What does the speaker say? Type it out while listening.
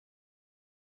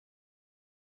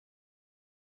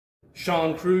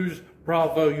Sean Cruz,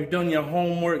 bravo. You done your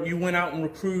homework. You went out and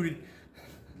recruited.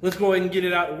 Let's go ahead and get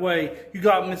it out of the way. You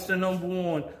got Mr. Number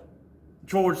One,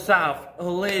 George South, a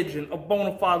legend, a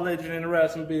bona fide legend in the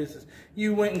wrestling business.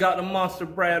 You went and got the monster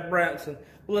Brad Branson.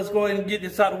 Well, let's go ahead and get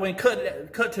this out of the way and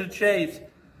cut to the chase.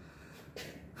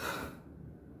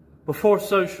 Before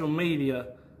social media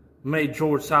made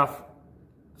George South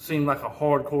seem like a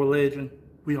hardcore legend,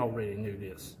 we already knew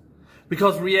this.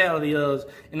 Because reality is,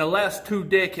 in the last 2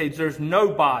 decades, there's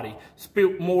nobody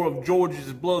spilt more of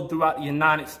George's blood throughout the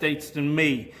United States than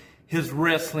me, his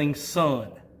wrestling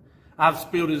son. I've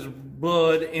spilled his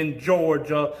blood in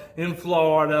Georgia, in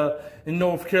Florida, in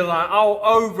North Carolina, all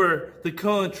over the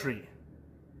country.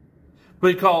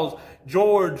 Because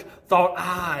George thought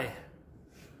I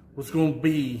was going to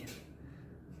be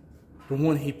the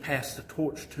one he passed the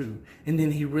torch to. And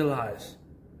then he realized,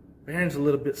 Baron's a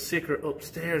little bit sicker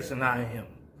upstairs than I am.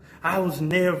 I was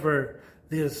never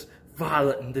this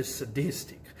violent and this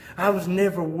sadistic. I was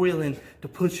never willing to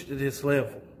push it to this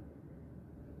level.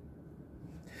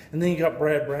 And then you got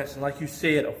Brad Branson, like you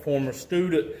said, a former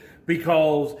student,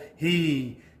 because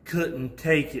he couldn't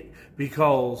take it,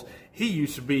 because he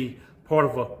used to be part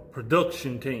of a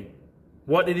production team.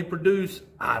 What did he produce?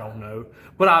 I don't know.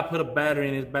 But I put a battery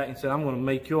in his back and said, I'm going to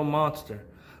make you a monster.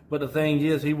 But the thing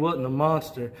is, he wasn't a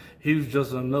monster. He was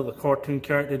just another cartoon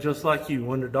character just like you,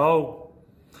 underdog.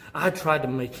 I tried to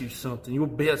make you something. Your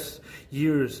best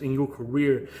years in your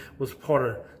career was part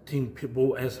of Team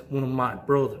Pitbull as one of my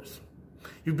brothers.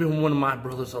 You've been one of my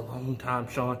brothers a long time,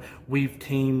 Sean. We've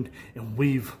teamed and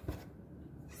we've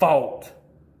fought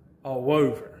all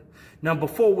over. Now,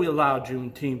 before we allowed you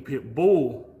in Team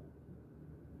Pitbull,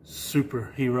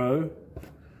 superhero,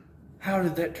 how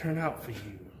did that turn out for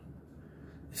you?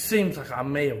 It seems like I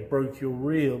may have broke your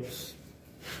ribs.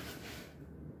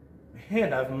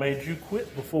 And I've made you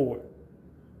quit before.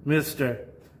 Mister,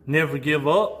 never give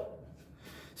up.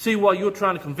 See, while you're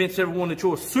trying to convince everyone that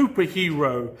you're a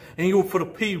superhero and you're for the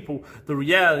people, the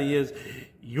reality is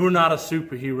you're not a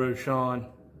superhero, Sean.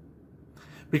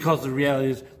 Because the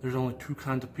reality is there's only 2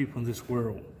 kinds of people in this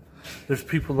world. There's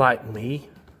people like me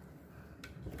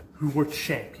who were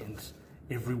champions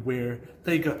everywhere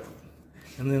they go.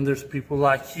 And then there's people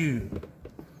like you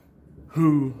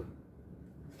who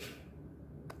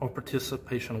are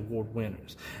participation award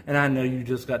winners. And I know you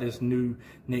just got this new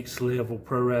next level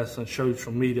pro wrestling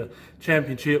social media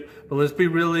championship, but let's be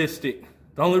realistic.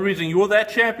 The only reason you're that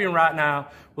champion right now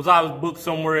was I was booked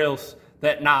somewhere else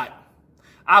that night.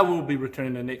 I will be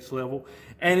returning to next level,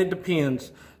 and it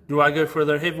depends. Do I go for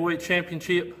their heavyweight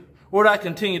championship, or do I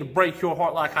continue to break your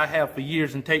heart like I have for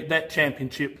years and take that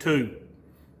championship too?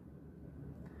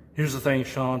 Here's the thing,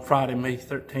 Sean. Friday, May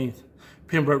 13th,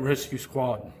 Pembroke Rescue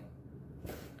Squad.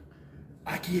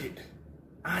 I get it.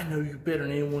 I know you better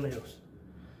than anyone else.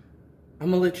 I'm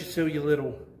going to let you sell your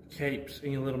little capes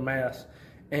and your little masks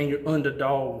and your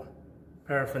underdog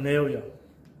paraphernalia.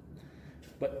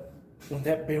 But when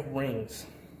that bell rings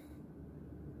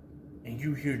and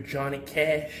you hear Johnny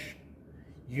Cash,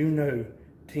 you know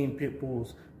Team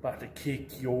Pitbull's about to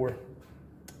kick your...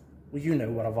 Well, you know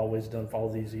what I've always done for all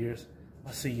these years.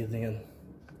 I'll see you then.